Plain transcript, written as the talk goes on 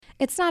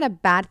it's not a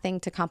bad thing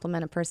to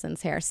compliment a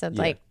person's hair. So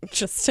like,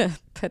 just to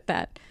put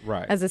that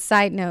right as a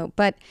side note,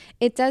 but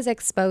it does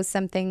expose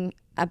something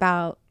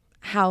about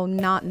how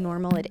not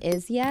normal it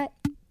is yet,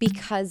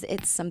 because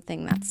it's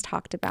something that's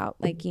talked about,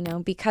 like, you know,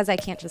 because I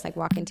can't just like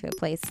walk into a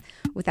place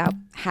without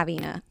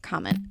having a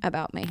comment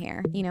about my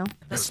hair, you know?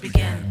 Let's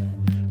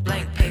begin.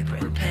 Blank paper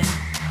and pen.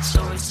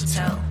 Stories to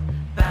tell.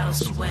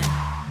 Battles to win.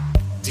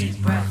 Deep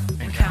breath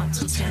and count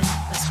to 10.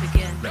 Let's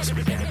begin. Let's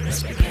begin.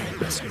 Let's begin.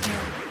 Let's begin.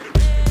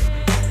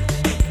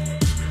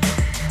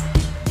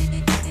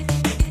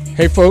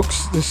 Hey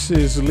folks, this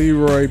is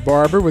Leroy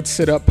Barber with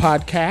Sit Up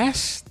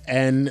Podcast,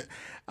 and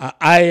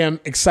I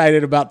am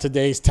excited about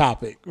today's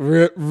topic.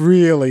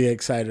 Really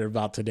excited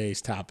about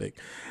today's topic,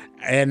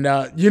 and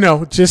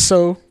just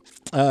so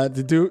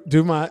to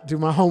do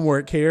my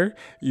homework here,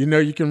 you know,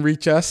 you can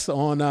reach us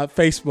on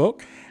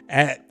Facebook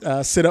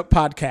at Sit Up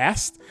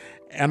Podcast,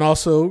 and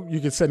also you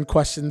can send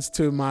questions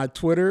to my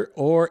Twitter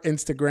or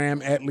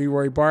Instagram at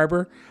Leroy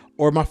Barber,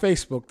 or my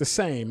Facebook, the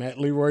same, at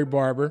Leroy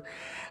Barber.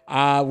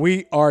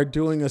 We are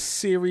doing a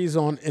series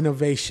on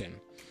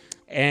innovation.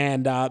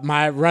 And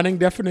my running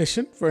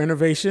definition for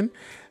innovation,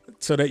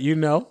 so that you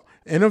know,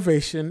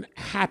 innovation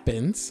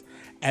happens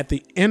at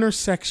the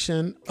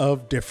intersection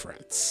of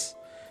difference.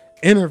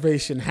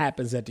 Innovation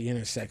happens at the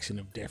intersection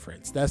of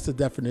difference. That's the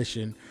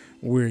definition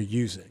we're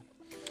using.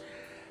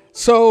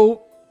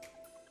 So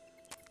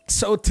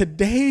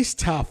today's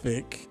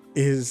topic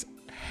is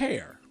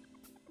hair.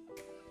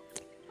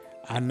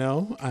 I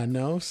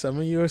know. Some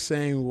of you are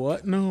saying,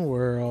 what in the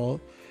world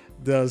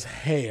does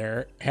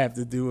hair have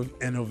to do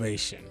with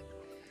innovation?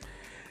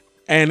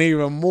 And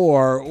even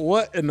more,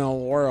 what in the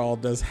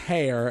world does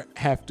hair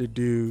have to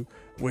do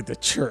with the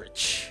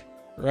church,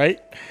 right?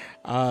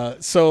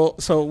 So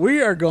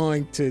we are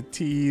going to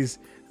tease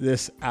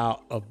this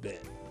out a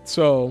bit.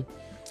 So,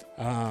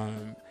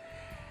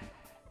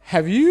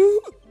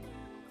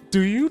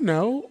 do you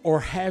know, or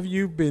have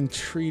you been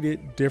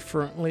treated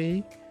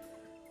differently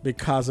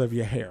because of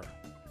your hair?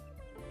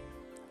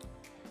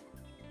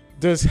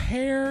 Does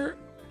hair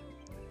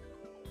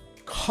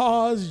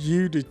cause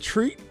you to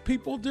treat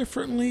people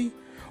differently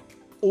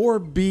or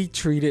be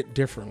treated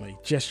differently?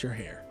 Just your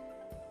hair,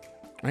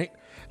 right?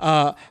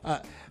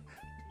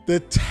 The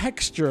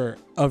texture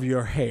of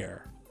your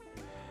hair,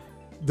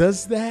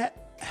 does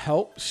that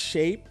help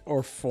shape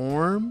or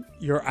form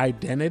your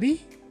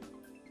identity?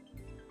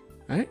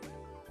 Right?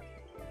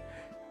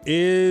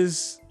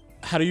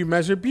 How do you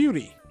measure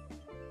beauty?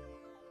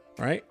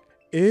 Right?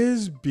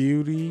 Is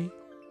beauty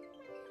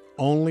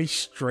only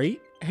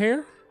straight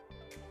hair?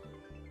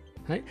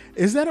 Right?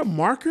 Is that a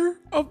marker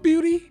of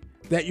beauty,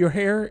 that your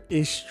hair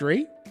is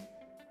straight?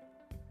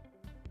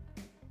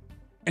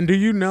 And do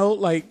you know,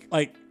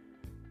 like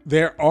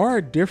there are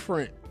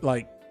different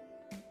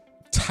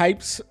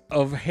types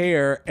of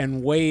hair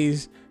and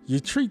ways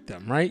you treat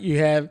them, right? You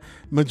have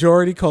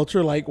majority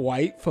culture, like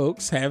white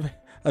folks have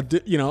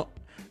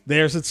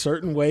there's a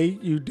certain way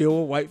you deal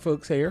with white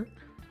folks' hair.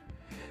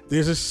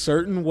 There's a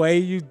certain way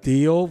you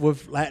deal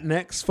with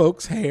Latinx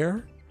folks'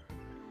 hair.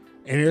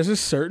 And there's a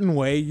certain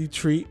way you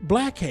treat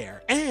black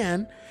hair.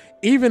 And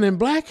even in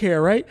black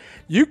hair, right,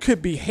 you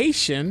could be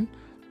Haitian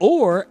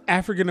or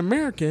African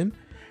American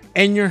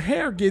and your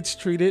hair gets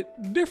treated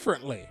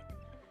differently.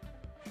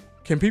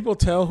 Can people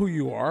tell who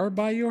you are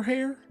by your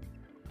hair?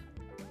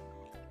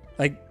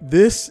 Like,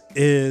 this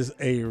is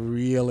a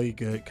really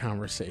good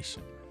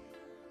conversation.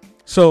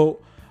 So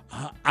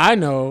I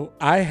know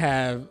I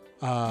have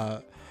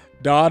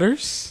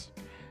daughters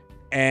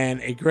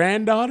and a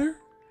granddaughter,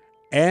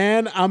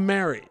 and I'm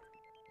married.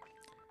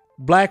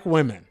 Black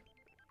women.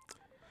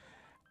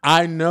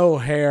 I know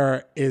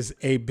hair is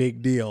a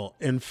big deal.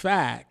 In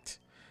fact,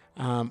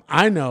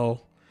 I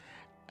know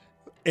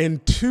in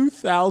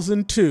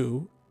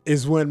 2002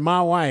 is when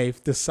my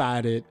wife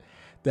decided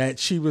that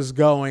she was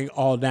going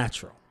all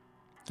natural,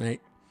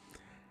 right?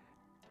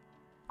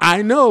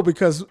 I know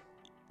because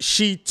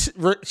she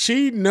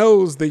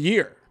knows the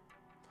year.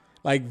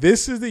 Like,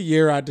 this is the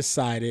year I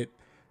decided,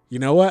 you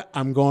know what?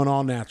 I'm going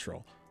all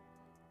natural.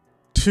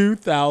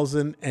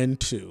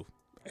 2002.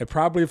 And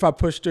probably if I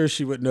pushed her,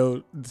 she would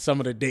know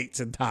some of the dates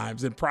and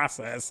times and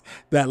process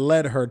that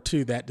led her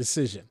to that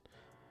decision,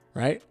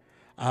 right?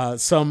 I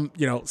don't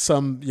know,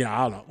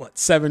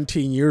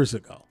 17 years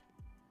ago.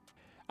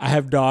 I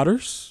have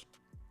daughters.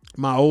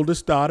 My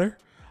oldest daughter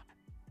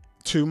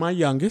to my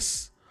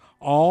youngest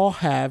all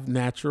have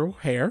natural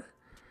hair.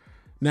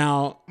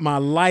 Now, my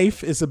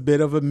life is a bit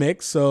of a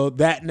mix. So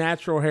that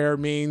natural hair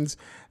means,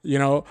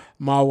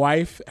 my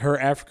wife, her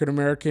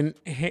African-American,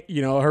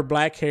 her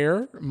black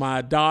hair,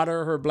 my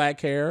daughter, her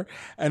black hair,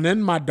 and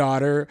then my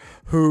daughter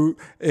who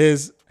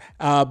is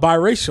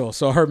biracial.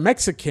 So her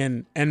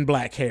Mexican and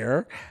black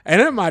hair, and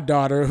then my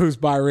daughter who's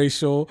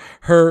biracial,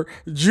 her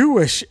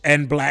Jewish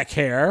and black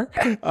hair.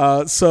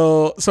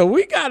 So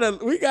we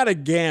got a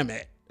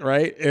gamut,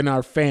 right, in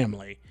our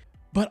family.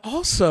 But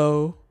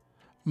also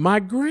my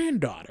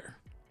granddaughter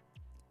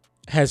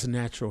has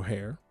natural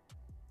hair.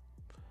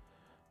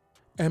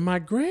 And my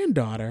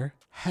granddaughter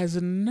has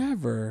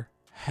never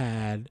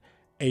had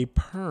a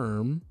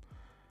perm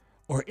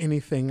or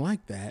anything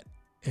like that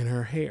in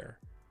her hair?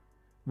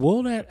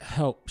 Will that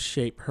help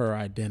shape her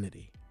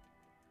identity?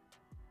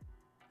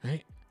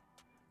 Right?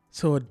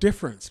 So a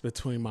difference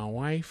between my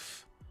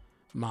wife,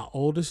 my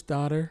oldest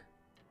daughter,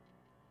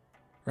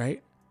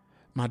 right?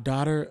 My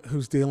daughter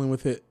who's dealing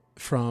with it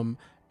from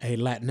a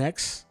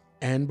Latinx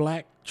and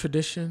Black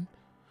tradition.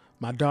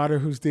 My daughter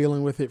who's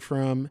dealing with it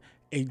from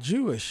a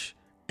Jewish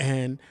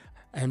and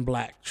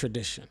Black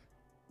tradition.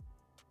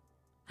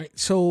 Right?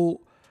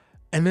 So,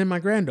 and then my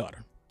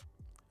granddaughter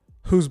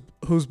who's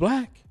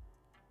Black,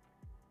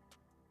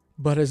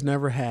 but has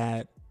never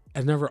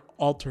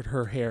altered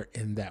her hair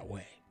in that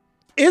way.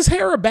 Is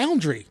hair a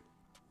boundary?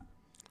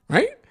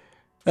 Right?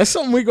 That's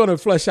something we're going to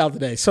flesh out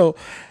today. So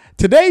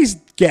today's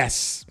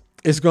guest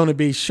is going to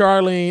be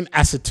Charlene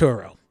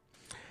Asaturo.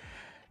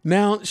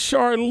 Now,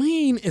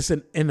 Charlene is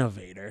an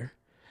innovator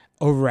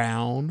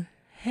around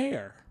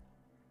hair.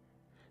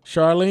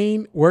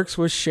 Charlene works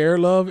with Share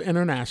Love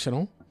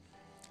International.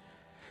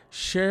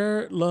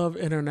 Share Love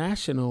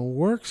International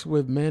works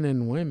with men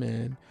and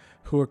women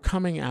who are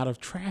coming out of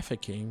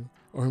trafficking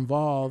or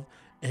involved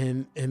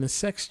in the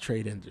sex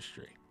trade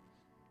industry.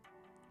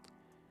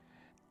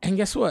 And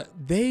guess what?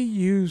 They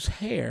use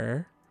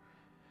hair,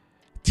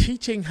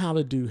 teaching how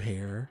to do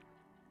hair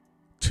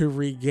to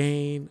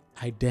regain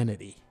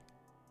identity.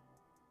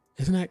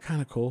 Isn't that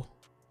kind of cool?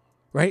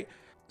 Right?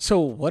 So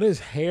what does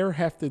hair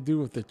have to do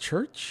with the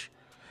church?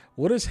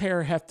 What does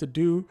hair have to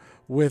do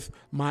with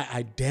my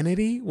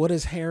identity? What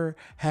does hair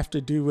have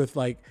to do with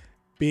like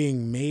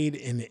being made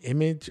in the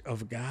image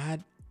of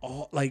God?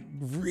 All like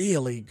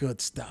really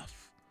good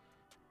stuff.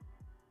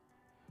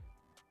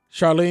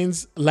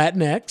 Charlene's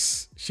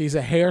Latinx. She's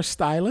a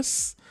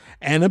hairstylist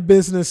and a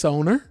business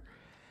owner.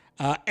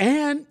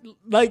 And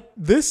like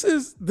this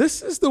is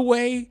the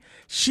way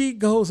she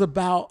goes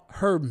about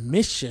her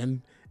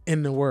mission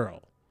in the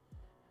world.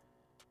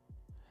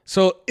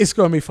 So it's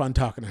going to be fun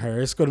talking to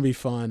her. It's going to be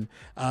fun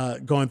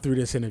going through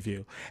this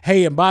interview.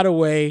 Hey, and by the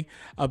way,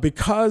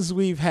 because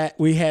we've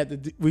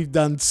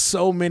done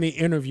so many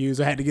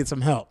interviews, I had to get some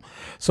help.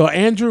 So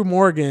Andrew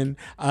Morgan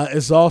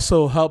is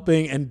also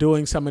helping and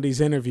doing some of these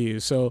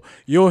interviews. So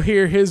you'll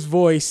hear his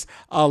voice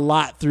a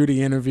lot through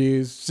the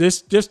interviews.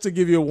 Just to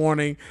give you a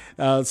warning.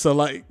 So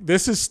like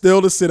this is still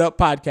the Sit Up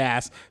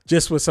podcast,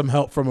 just with some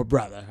help from a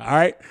brother. All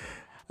right,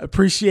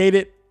 appreciate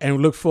it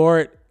and look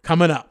forward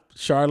coming up.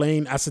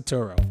 Charlene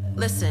Asaturo.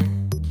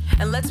 Listen,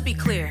 and let's be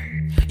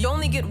clear. You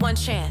only get one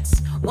chance,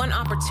 one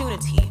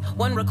opportunity,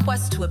 one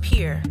request to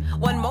appear,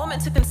 one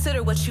moment to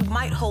consider what you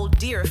might hold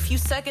dear, a few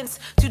seconds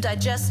to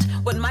digest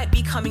what might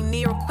be coming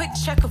near, a quick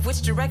check of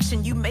which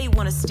direction you may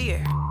want to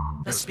steer.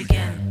 Let's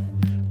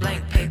begin.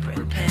 Blank paper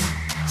and pen,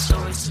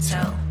 stories to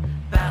tell,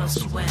 battles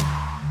to win.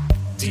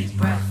 Deep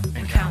breath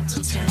and count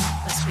to 10.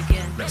 Let's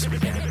begin. Let's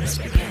begin. Let's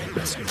begin.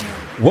 Let's begin.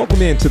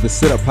 Welcome into the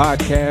Sit Up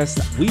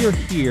Podcast. We are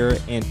here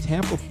in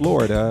Tampa,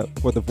 Florida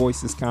for the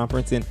Voices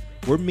Conference, and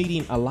we're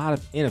meeting a lot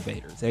of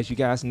innovators. As you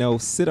guys know,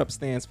 Sit Up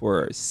stands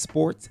for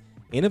Sports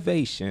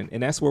Innovation,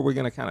 and that's where we're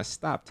going to kind of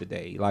stop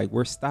today. Like,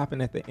 we're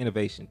stopping at the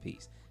innovation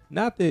piece.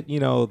 Not that,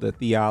 the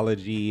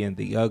theology and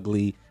the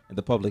ugly and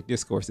the public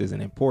discourse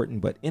isn't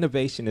important, but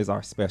innovation is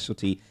our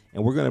specialty,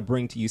 and we're going to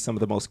bring to you some of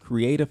the most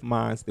creative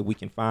minds that we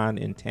can find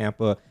in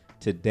Tampa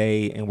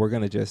today, and we're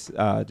going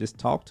to just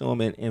talk to them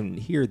and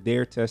hear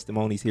their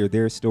testimonies, hear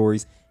their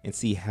stories, and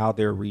see how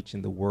they're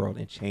reaching the world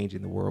and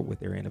changing the world with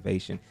their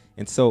innovation.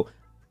 And so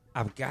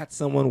I've got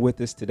someone with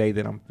us today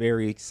that I'm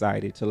very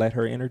excited to let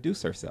her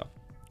introduce herself.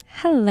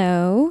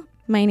 Hello,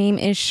 my name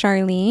is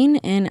Charlene,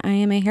 and I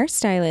am a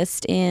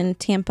hairstylist in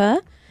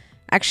Tampa.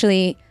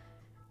 Actually,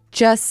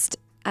 just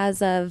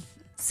as of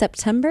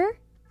September,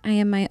 I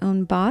am my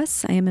own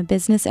boss. I am a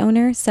business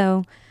owner,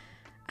 so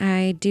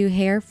I do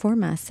hair for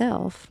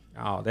myself.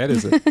 Oh,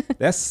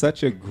 that's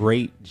such a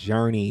great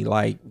journey.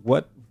 Like,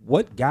 what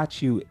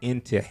got you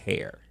into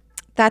hair?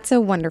 That's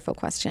a wonderful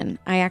question.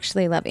 I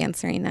actually love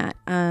answering that.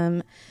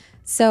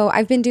 So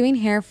I've been doing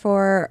hair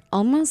for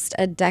almost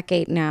a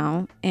decade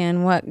now,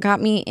 and what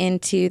got me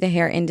into the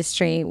hair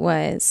industry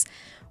was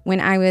when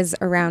I was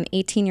around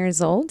 18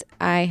 years old.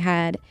 I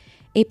had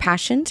a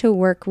passion to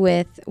work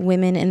with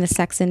women in the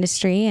sex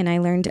industry, and I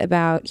learned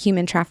about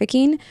human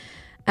trafficking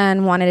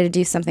and wanted to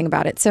do something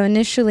about it. So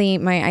initially,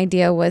 my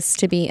idea was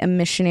to be a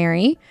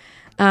missionary,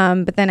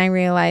 but then I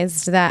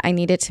realized that I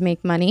needed to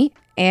make money.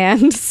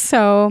 And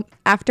so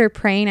after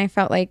praying, I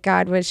felt like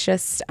God was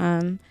just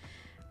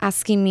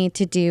asking me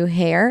to do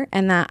hair,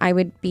 and that I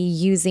would be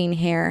using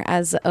hair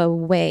as a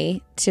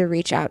way to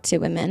reach out to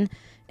women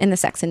in the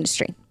sex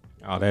industry.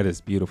 Oh, that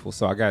is beautiful.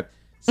 So I got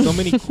so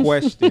many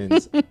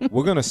questions.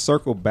 We're going to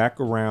circle back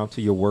around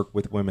to your work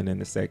with women in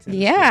the sex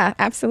industry. Yeah,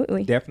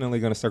 absolutely. Definitely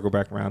going to circle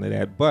back around to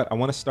that. But I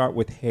want to start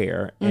with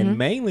hair, and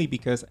mainly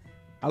because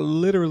I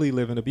literally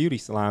live in a beauty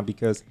salon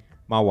because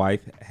my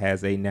wife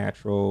has a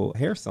natural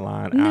hair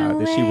salon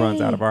that she runs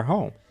out of our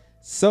home.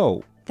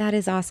 So that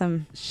is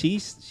awesome.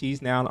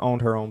 She's now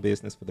owned her own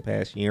business for the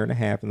past year and a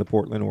half in the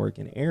Portland,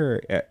 Oregon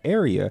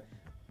area.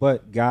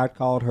 but God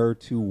called her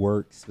to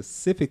work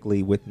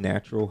specifically with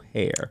natural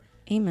hair.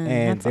 Amen.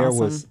 And That's there awesome.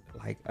 was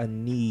like a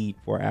need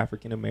for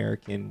African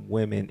American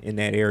women in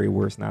that area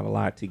where it's not a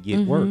lot to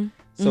get work.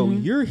 So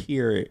you're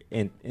here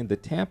in the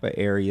Tampa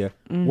area.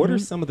 What are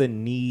some of the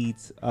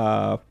needs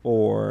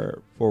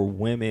for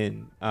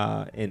women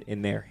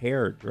in their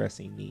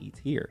hairdressing needs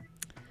here?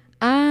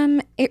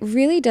 It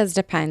really does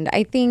depend.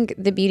 I think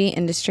the beauty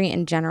industry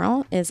in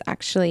general is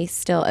actually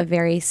still a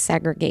very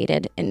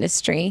segregated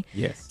industry.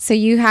 Yes. So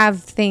you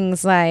have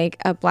things like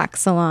a black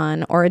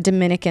salon or a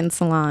Dominican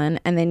salon,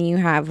 and then you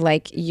have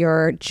like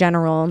your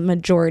general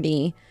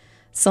majority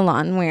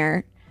salon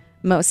where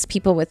most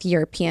people with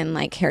European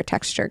like hair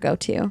texture go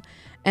to.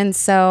 And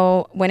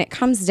so when it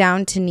comes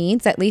down to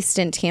needs, at least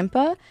in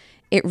Tampa,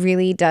 it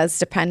really does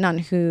depend on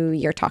who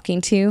you're talking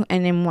to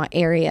and in what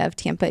area of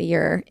Tampa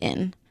you're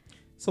in.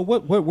 So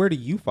where do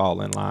you fall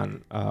in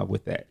line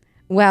with that?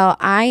 Well,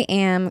 I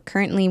am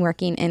currently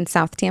working in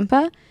South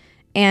Tampa,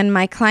 and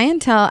my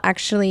clientele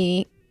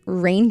actually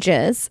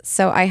ranges.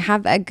 So I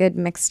have a good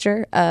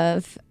mixture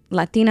of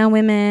Latina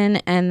women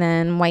and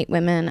then white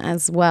women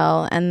as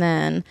well. And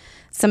then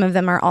some of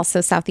them are also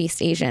Southeast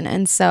Asian.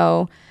 And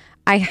so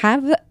I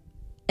have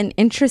an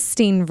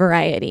interesting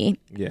variety.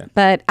 Yeah.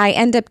 But I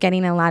end up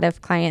getting a lot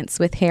of clients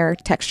with hair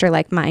texture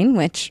like mine,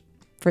 which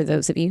for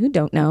those of you who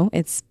don't know,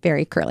 it's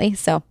very curly.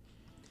 So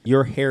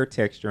Your hair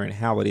texture and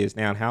how it is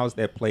now, and how has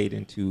that played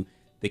into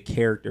the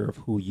character of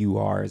who you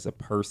are as a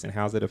person?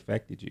 How's it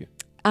affected you?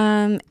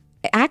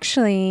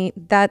 actually,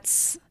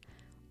 that's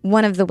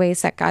one of the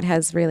ways that God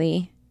has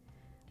really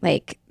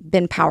like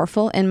been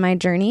powerful in my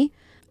journey.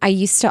 I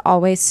used to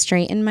always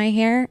straighten my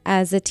hair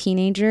as a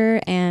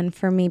teenager, and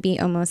for maybe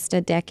almost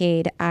a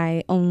decade,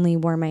 I only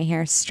wore my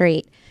hair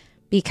straight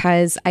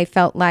because I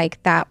felt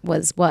like that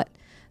was what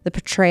the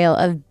portrayal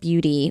of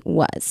beauty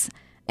was.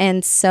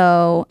 And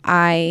so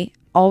I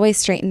always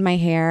straightened my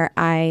hair.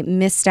 I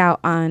missed out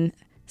on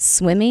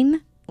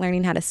swimming,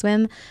 learning how to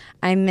swim.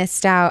 I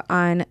missed out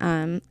on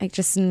like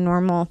just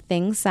normal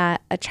things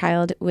that a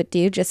child would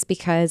do just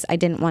because I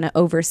didn't want to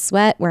over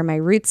sweat where my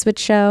roots would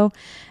show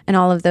and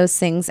all of those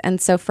things.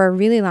 And so for a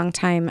really long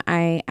time,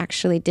 I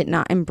actually did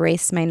not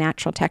embrace my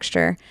natural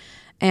texture.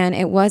 And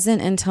it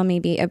wasn't until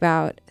maybe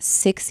about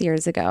 6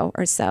 years ago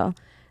or so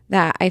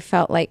that I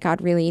felt like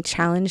God really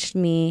challenged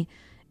me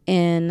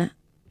in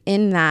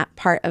that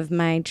part of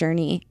my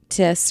journey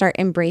to start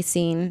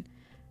embracing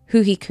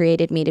who he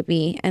created me to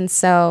be. And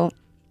so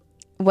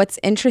what's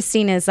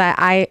interesting is that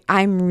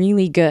I'm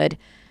really good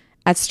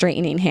at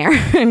straightening hair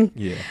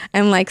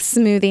and like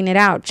smoothing it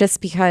out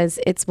just because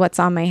it's what's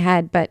on my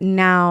head. But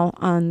now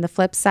on the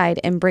flip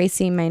side,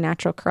 embracing my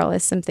natural curl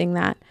is something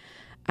that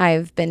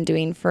I've been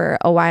doing for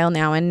a while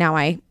now. And now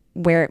I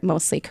wear it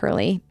mostly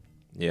curly,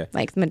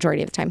 like the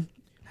majority of the time.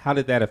 How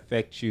did that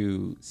affect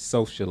you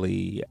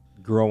socially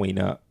growing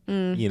up,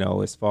 you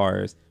know, as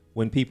far as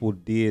when people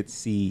did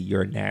see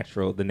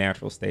the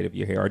natural state of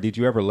your hair, or did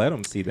you ever let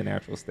them see the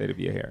natural state of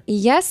your hair?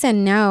 Yes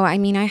and no. I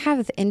mean, I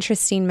have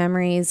interesting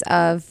memories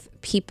of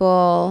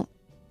people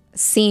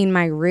seeing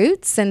my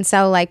roots. And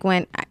so like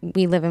when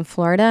we live in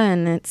Florida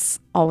and it's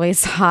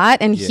always hot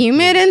and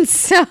humid. And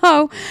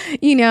so,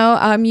 you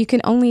know, you can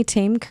only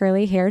tame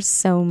curly hair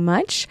so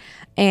much.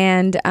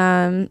 And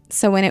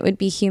so when it would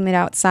be humid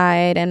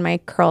outside and my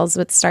curls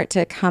would start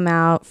to come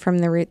out from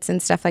the roots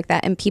and stuff like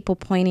that, and people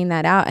pointing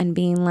that out and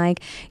being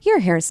like, your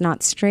hair's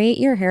not straight,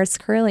 your hair's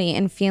curly,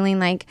 and feeling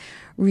like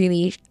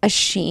really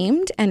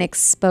ashamed and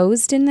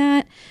exposed in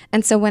that.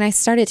 And so when I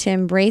started to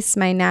embrace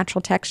my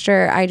natural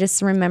texture, I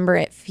just remember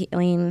it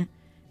feeling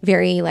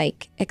very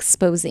like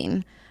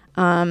exposing,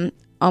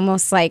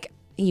 almost like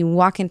you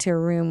walk into a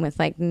room with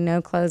like no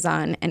clothes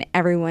on and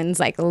everyone's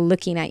like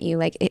looking at you.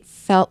 Like it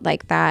felt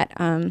like that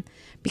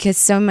because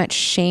so much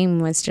shame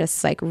was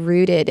just like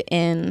rooted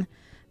in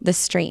the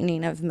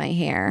straightening of my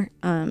hair.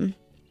 I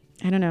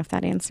don't know if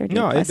that answered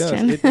your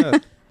question. No, it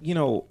does. You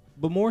know,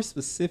 but more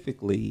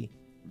specifically,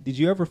 did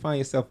you ever find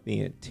yourself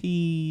being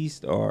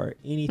teased or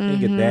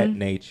anything of that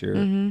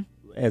nature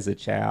as a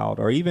child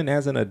or even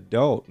as an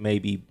adult,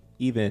 maybe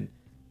even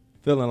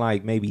feeling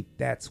like maybe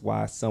that's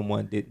why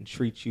someone didn't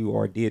treat you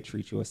or did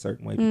treat you a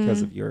certain way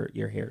because of your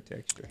hair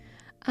texture?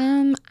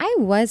 I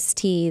was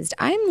teased.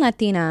 I'm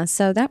Latina,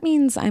 so that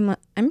means I'm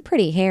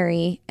pretty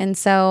hairy, and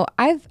so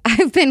I've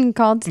been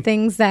called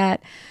things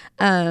that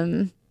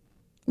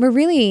were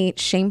really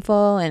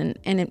shameful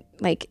and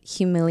like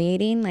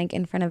humiliating, like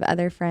in front of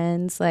other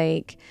friends,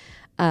 like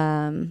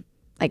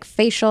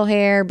facial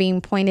hair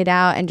being pointed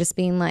out and just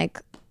being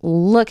like,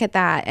 look at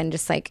that, and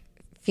just like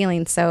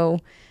feeling so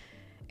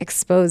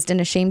exposed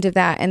and ashamed of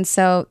that. And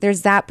so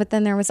there's that, but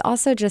then there was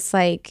also just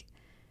like,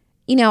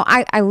 you know,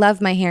 I love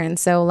my hair, and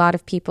so a lot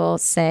of people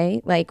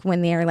say like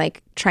when they're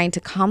like trying to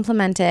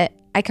compliment it,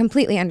 I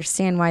completely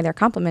understand why they're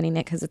complimenting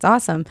it because it's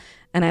awesome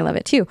and I love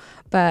it too.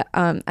 But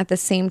at the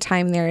same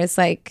time, there is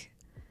like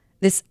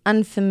this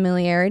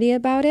unfamiliarity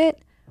about it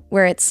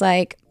where it's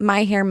like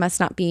my hair must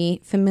not be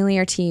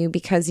familiar to you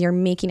because you're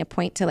making a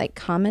point to like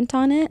comment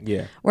on it.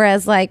 Yeah.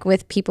 Whereas like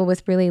with people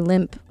with really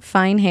limp,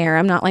 fine hair,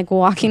 I'm not like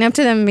walking up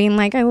to them and being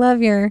like, I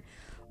love your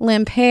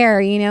limp hair,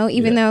 you know,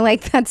 even though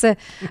like that's a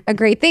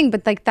great thing,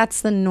 but like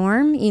that's the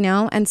norm, you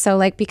know? And so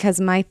like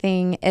because my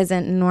thing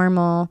isn't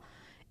normal,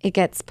 it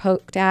gets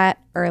poked at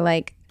or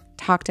like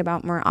talked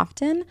about more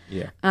often.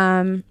 Yeah.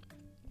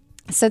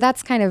 So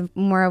that's kind of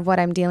more of what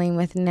I'm dealing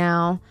with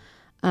now.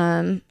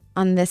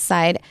 On this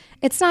side,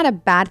 it's not a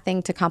bad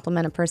thing to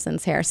compliment a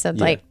person's hair. So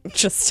like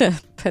just to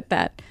put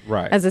that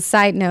as a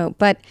side note,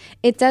 but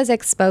it does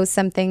expose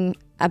something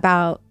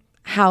about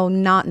how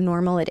not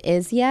normal it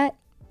is yet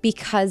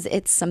because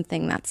it's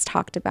something that's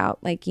talked about,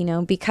 like, you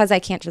know, because I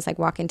can't just like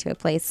walk into a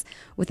place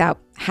without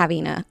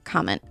having a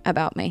comment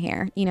about my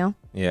hair, you know?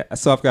 Yeah.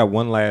 So I've got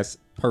one last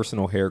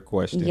personal hair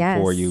question Yes.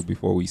 for you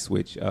before we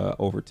switch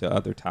over to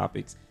other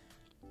topics.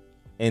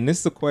 And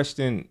this is a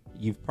question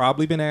you've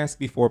probably been asked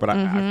before, but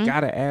I've got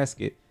to ask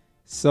it.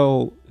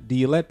 So do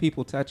you let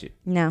people touch it?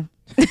 No.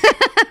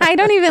 I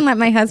don't even let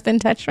my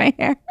husband touch my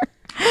hair.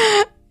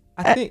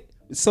 I think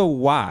so.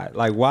 Why?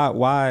 Like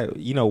why,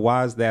 you know,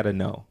 why is that a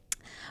no?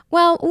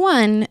 Well,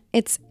 one,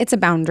 it's a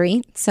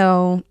boundary.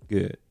 So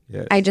Good.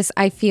 Yes.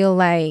 I feel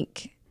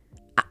like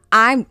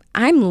I'm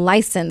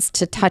licensed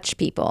to touch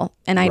people,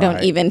 and I don't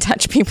Right. even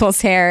touch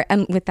people's hair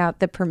and without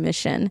the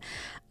permission.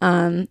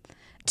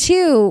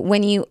 Two,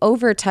 when you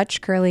over touch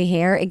curly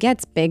hair, it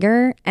gets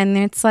bigger, and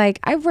it's like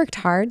I've worked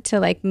hard to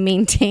like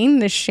maintain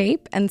the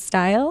shape and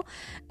style.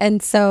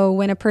 And so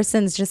when a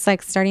person's just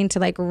like starting to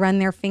like run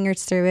their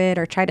fingers through it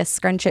or try to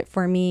scrunch it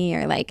for me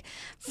or like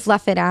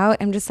fluff it out,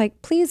 I'm just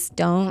like, please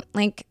don't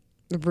like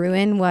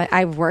ruin what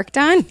I've worked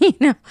on, you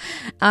know.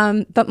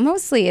 But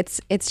mostly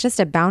it's just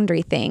a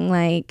boundary thing.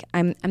 Like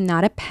I'm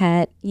not a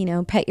pet, you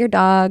know, pet your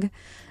dog,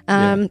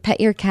 pet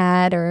your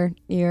cat or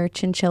your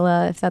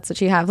chinchilla if that's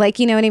what you have. Like,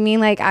 you know what I mean?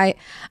 Like I'm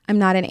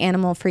not an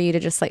animal for you to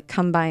just like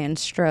come by and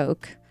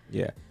stroke.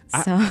 Yeah.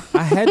 So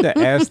I had to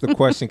ask the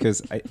question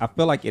because I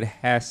feel like it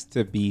has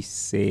to be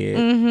said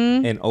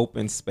in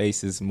open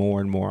spaces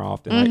more and more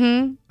often.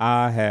 Like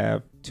I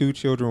have 2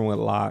 children with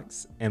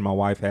locks and my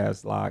wife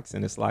has locks,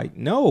 and it's like,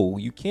 no,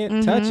 you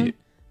can't touch it.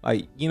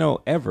 Like, you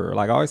know, ever.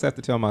 Like I always have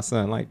to tell my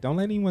son, like, don't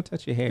let anyone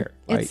touch your hair.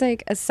 it's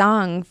like a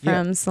song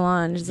from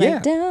Solange. It's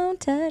like, don't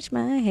touch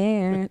my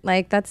hair.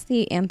 Like that's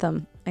the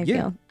anthem, I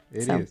feel.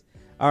 It is.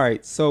 All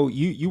right. So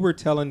you were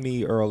telling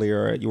me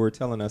earlier, you were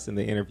telling us in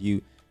the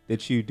interview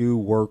that you do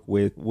work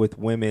with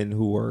women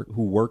who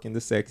work in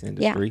the sex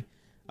industry.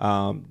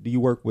 Do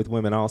you work with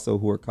women also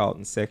who are caught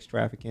in sex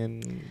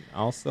trafficking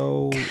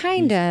also?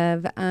 Kind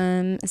of.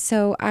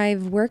 So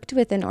I've worked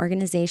with an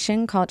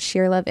organization called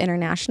Sheer Love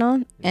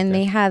International, and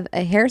they have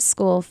a hair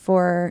school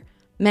for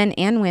men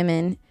and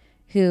women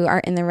who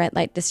are in the red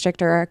light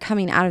district or are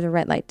coming out of the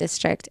red light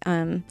district.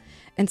 And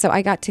so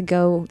I got to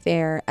go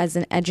there as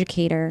an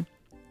educator,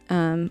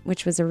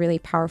 which was a really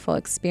powerful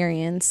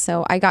experience.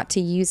 So I got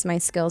to use my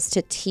skills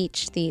to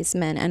teach these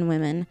men and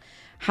women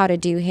how to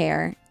do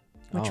hair,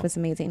 which was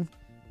amazing.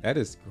 That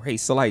is great.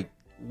 So like,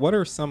 what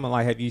are some,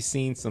 like, have you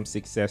seen some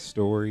success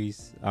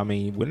stories? I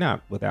mean, we're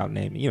not without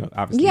naming, you know,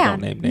 obviously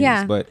don't name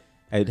names, but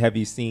have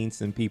you seen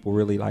some people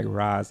really like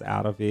rise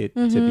out of it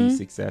to be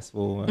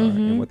successful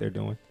in what they're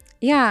doing?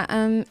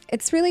 Yeah,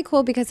 it's really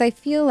cool because I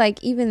feel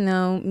like even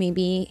though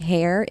maybe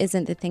hair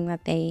isn't the thing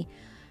that they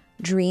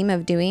dream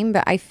of doing,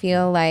 but I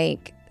feel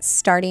like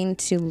starting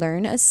to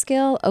learn a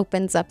skill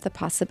opens up the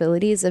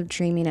possibilities of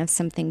dreaming of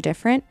something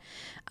different.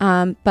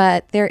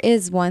 But there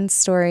is one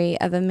story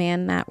of a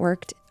man that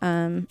worked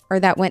or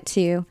that went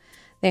to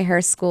the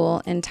hair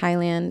school in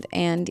Thailand,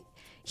 and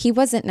he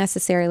wasn't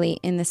necessarily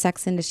in the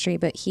sex industry,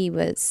 but he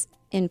was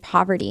in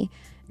poverty.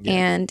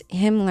 And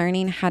him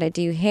learning how to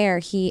do hair,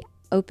 he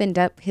opened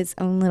up his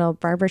own little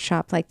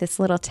barbershop, like this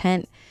little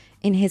tent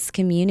in his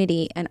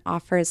community, and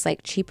offers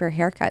like cheaper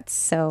haircuts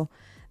so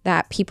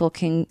that people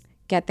can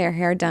get their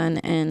hair done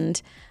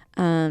and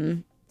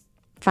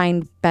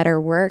find better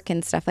work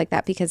and stuff like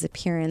that, because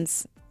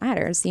appearance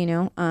matters, you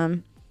know.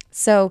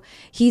 So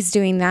he's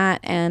doing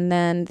that, and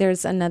then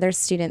there's another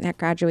student that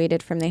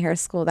graduated from the hair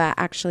school that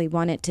actually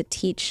wanted to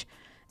teach,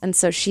 and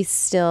so she's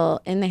still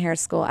in the hair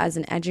school as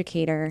an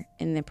educator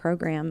in the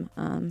program,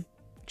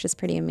 which is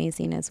pretty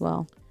amazing as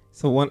well.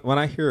 So when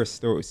I hear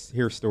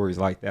stories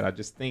like that, I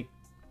just think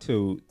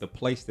to the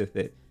place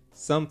that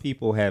some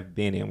people have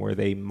been in, where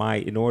they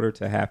might, in order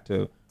to have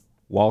to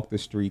walk the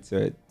streets,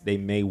 or they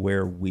may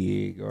wear a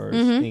wig or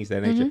things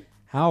of that nature.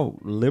 How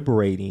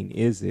liberating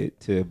is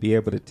it to be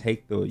able to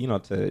take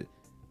to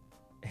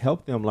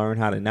help them learn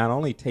how to not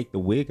only take the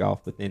wig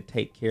off, but then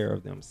take care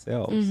of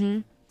themselves?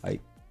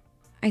 Like,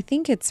 I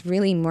think it's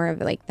really more of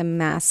like the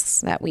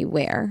masks that we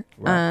wear.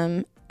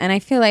 Right. And I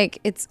feel like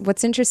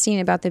what's interesting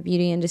about the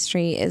beauty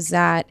industry is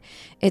that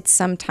it's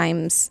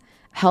sometimes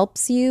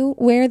helps you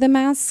wear the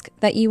mask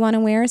that you want to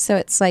wear. So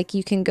it's like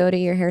you can go to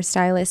your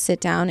hairstylist, sit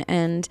down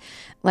and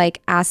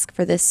like ask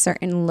for this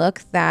certain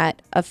look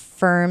that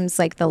affirms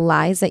like the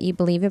lies that you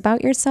believe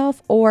about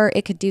yourself, or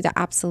it could do the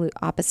absolute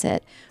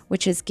opposite,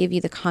 which is give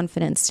you the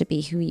confidence to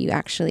be who you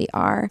actually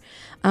are.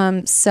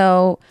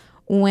 So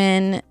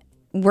when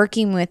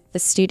working with the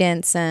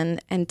students and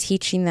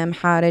teaching them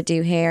how to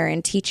do hair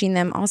and teaching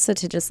them also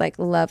to just like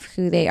love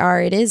who they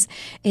are, it is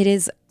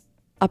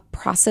a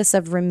process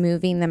of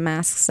removing the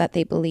masks that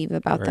they believe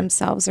about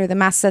themselves, or the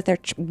masks that they're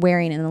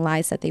wearing and the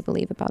lies that they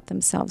believe about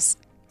themselves,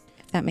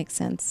 if that makes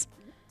sense.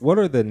 What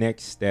are the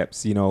next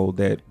steps, you know,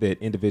 that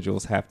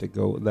individuals have to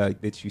go,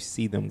 like that you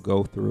see them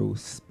go through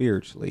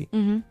spiritually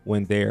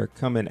when they're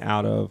coming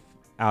out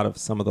of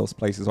some of those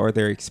places, or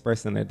they're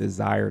expressing a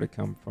desire to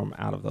come from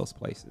out of those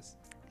places?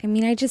 I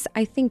mean,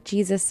 I think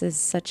Jesus is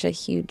such a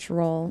huge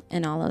role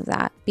in all of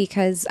that,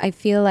 because I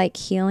feel like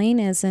healing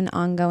is an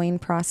ongoing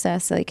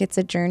process. Like it's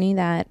a journey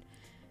that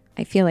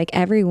I feel like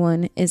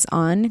everyone is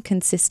on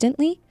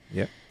consistently.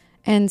 Yep.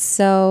 And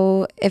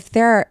so if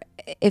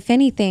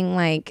anything,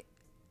 like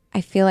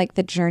I feel like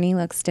the journey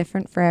looks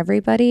different for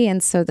everybody.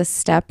 And so the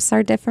steps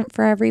are different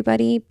for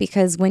everybody,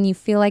 because when you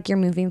feel like you're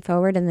moving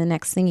forward and the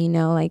next thing you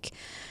know, like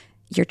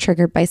you're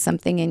triggered by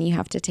something and you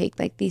have to take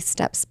like these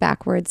steps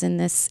backwards in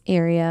this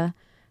area.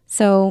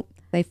 So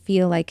I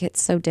feel like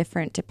it's so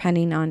different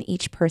depending on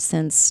each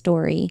person's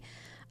story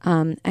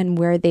and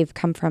where they've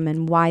come from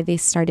and why they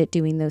started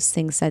doing those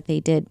things that they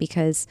did,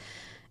 because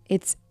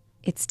it's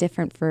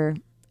different for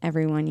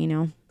everyone, you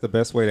know. The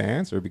best way to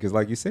answer, because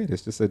like you said,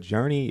 it's just a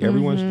journey.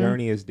 Everyone's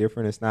journey is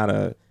different. It's not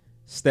a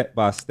step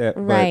by step,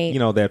 right. But you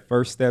know, that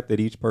first step that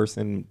each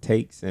person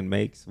takes and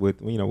makes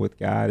with, you know, with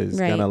God is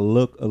right. gonna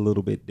look a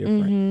little bit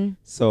different.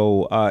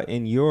 So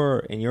in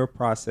your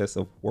process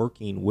of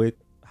working with,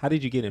 how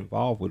did you get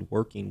involved with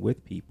working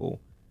with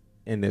people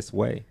in this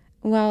way?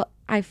 Well,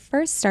 I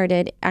first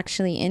started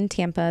actually in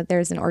Tampa.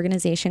 There's an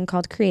organization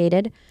called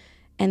Created,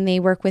 and they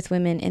work with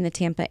women in the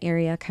Tampa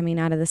area coming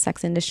out of the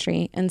sex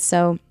industry. And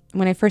so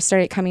when I first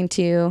started coming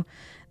to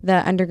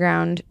the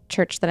underground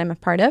church that I'm a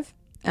part of,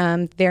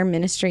 their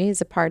ministry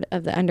is a part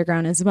of the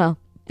underground as well.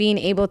 Being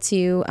able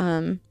to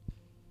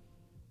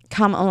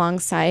come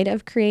alongside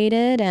of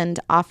Created and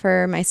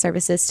offer my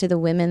services to the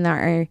women that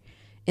are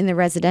in the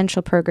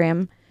residential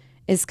program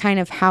is kind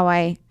of how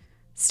I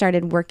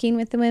started working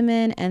with the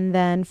women. And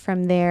then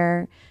from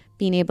there,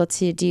 being able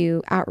to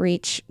do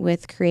outreach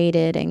with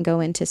Created and go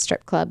into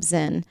strip clubs.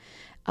 And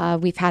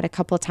we've had a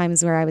couple of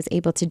times where I was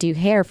able to do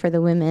hair for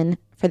the women,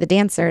 for the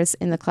dancers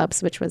in the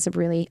clubs, which was a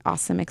really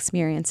awesome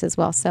experience as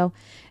well. So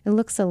it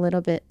looks a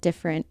little bit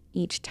different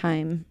each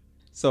time.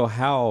 So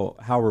how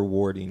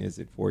rewarding is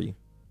it for you?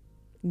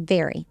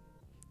 Very,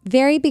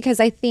 because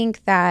I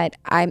think that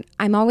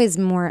I'm always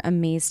more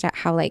amazed at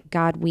how like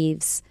God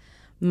weaves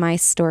my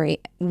story.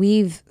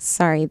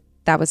 Sorry,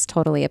 that was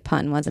totally a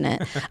pun, wasn't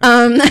it?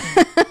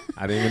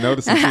 I didn't even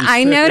notice it.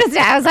 I noticed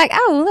it. I was like,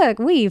 oh, look,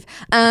 weave.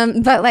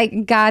 But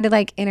like God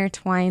like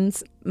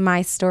intertwines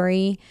my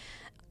story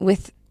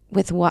with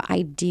what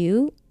I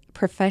do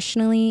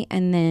professionally,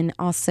 and then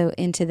also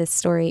into the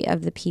story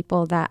of the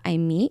people that I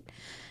meet.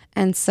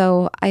 And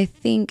so I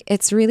think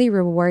it's really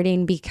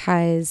rewarding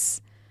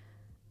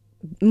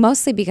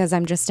mostly because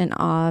I'm just in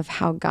awe of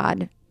how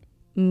God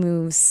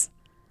moves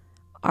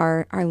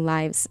our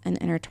lives and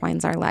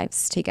intertwines our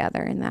lives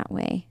together in that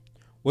way.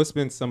 What's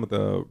been some of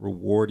the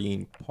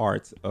rewarding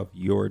parts of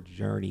your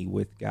journey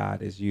with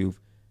God as you've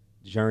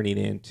journeyed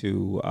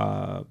into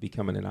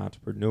becoming an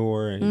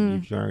entrepreneur, and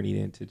you've journeyed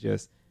into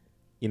just,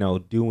 you know,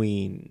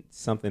 doing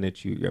something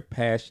that you're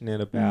passionate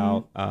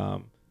about?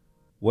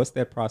 What's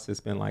that process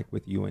been like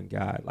with you and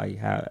God? Like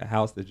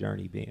how's the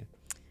journey been?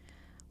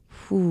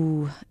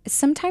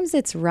 Sometimes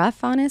it's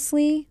rough,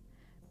 honestly,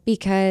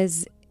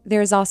 because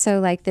there's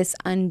also like this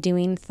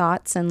undoing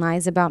thoughts and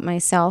lies about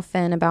myself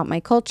and about my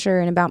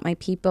culture and about my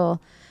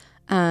people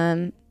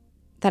that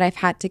I've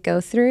had to go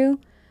through.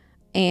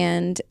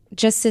 And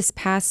just this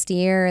past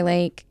year,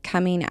 like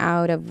coming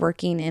out of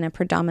working in a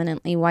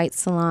predominantly white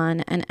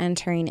salon and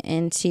entering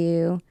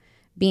into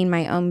being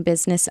my own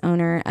business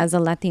owner as a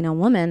Latina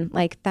woman,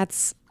 like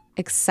that's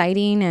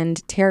exciting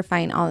and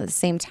terrifying all at the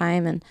same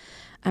time. And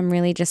I'm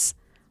really just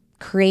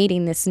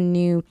creating this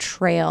new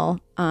trail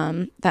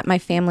that my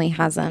family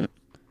hasn't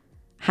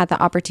had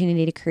the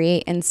opportunity to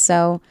create. And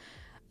so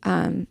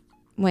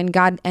when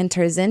God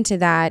enters into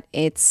that,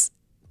 it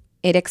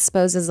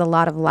exposes a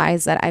lot of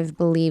lies that I've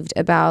believed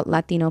about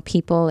Latino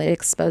people. It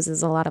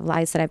exposes a lot of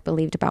lies that I've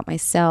believed about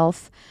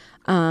myself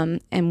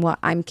and what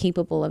I'm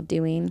capable of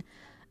doing.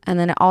 And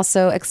then it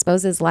also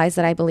exposes lies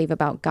that I believe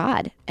about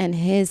God and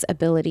his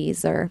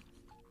abilities.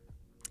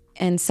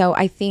 And so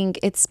I think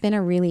it's been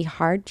a really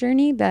hard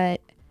journey,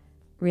 but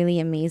really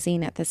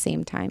amazing at the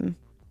same time.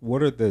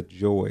 What are the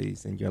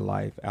joys in your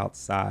life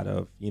outside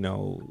of, you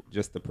know,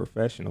 just the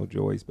professional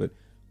joys, but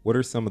what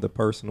are some of the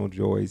personal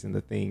joys and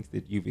the things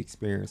that you've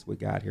experienced with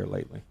God here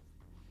lately?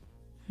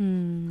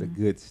 The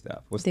good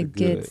stuff. What's the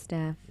good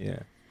stuff? Yeah.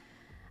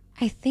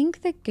 I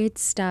think the good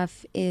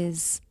stuff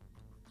is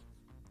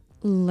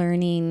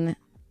learning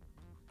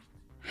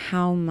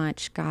how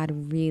much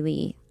God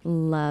really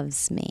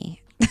loves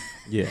me.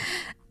 Yeah.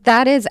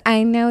 That is,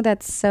 I know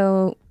that's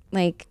so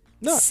like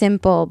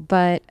simple,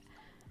 but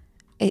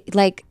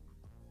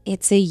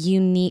it's a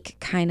unique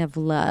kind of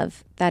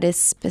love that is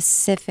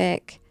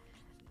specific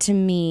to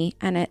me,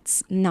 and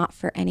it's not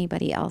for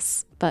anybody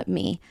else but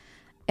me,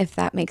 if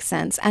that makes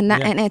sense. And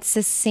and it's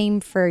the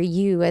same for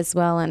you as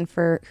well, and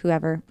for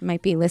whoever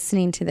might be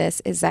listening to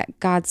this, is that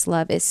God's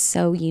love is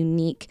so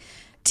unique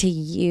to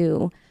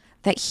you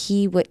that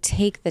he would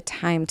take the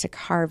time to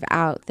carve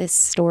out this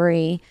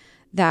story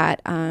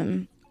that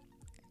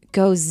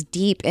goes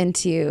deep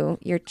into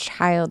your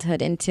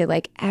childhood, into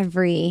like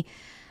every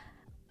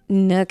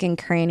nook and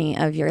cranny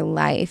of your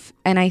life.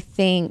 And I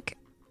think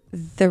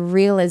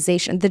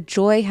the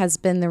joy has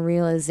been the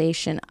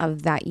realization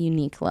of that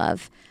unique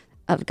love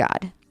of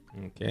God.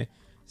 Okay.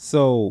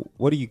 So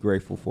what are you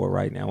grateful for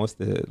right now? What's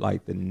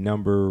the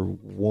number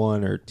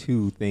one or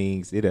two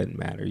things? It doesn't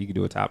matter. You can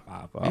do a top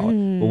 5 for all.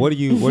 But what are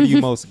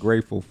you most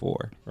grateful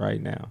for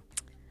right now?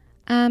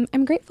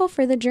 I'm grateful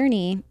for the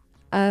journey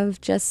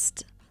of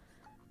just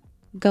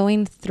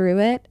going through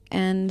it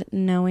and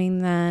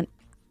knowing that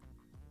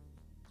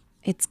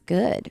it's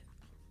good.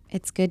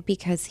 It's good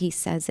because he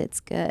says it's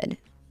good.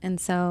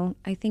 And so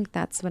I think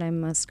that's what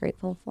I'm most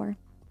grateful for.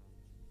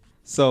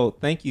 So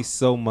thank you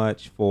so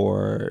much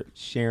for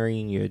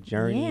sharing your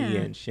journey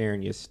and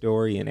sharing your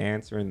story and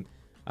answering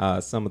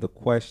some of the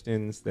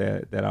questions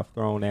that I've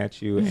thrown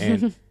at you.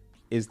 And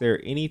is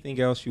there anything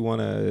else you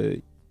want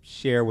to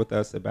share with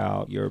us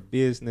about your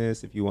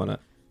business? If you want to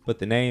put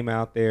the name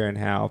out there and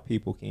how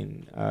people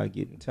can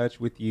get in touch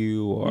with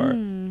you, or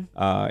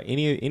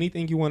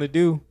anything you want to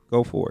do,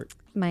 go for it.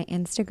 My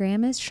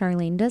Instagram is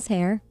Charlene Does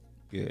Hair.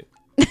 Good.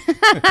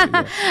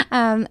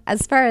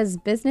 As far as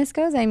business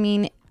goes, I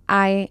mean,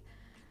 I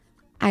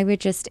would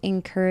just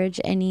encourage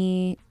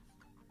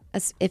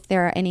if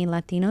there are any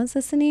Latinos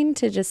listening,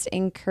 to just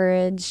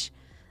encourage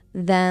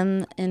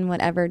them in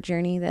whatever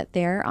journey that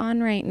they're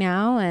on right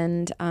now.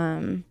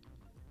 And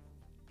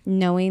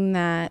knowing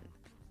that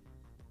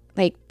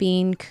like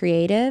being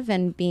creative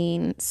and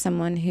being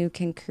someone who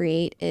can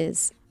create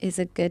is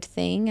a good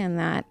thing, and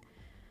that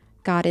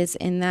God is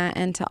in that,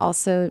 and to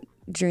also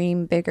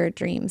dream bigger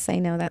dreams. I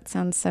know that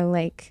sounds so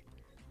like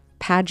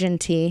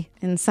pageanty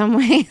in some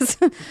ways,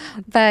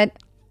 but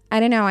I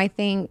don't know. I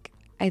think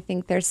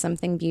there's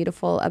something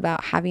beautiful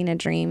about having a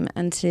dream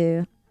and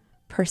to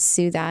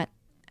pursue that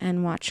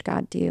and watch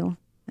God do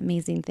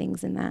amazing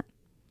things in that.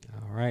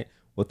 All right.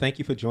 Well, thank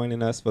you for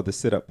joining us for the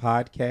Sit Up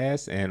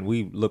Podcast, and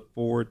we look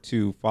forward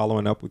to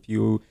following up with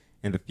you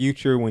in the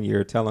future when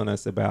you're telling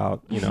us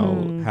about,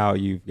 how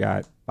you've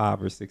got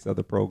 5 or 6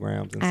 other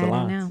programs and salons. I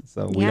don't know.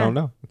 So we don't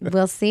know.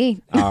 We'll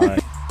see. All right.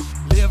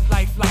 Live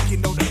life like you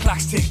know the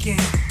clock's ticking.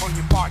 On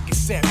your mark, get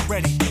set,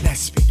 ready.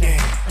 Let's begin.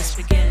 Let's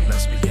begin.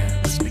 Let's begin.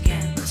 Let's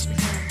begin. Let's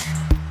begin.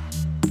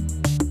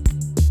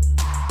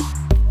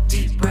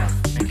 Deep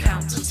breath and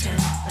count to 10.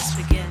 Let's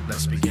begin.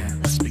 Let's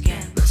begin. Let's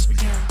begin. Let's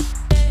begin.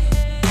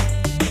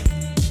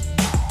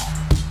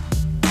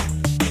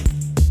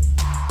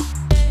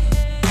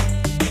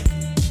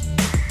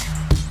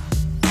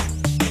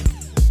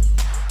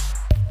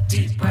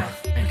 Deep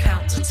breath and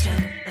count to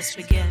 10. Let's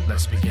begin.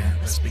 Let's begin.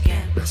 Let's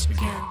begin. Let's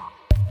begin.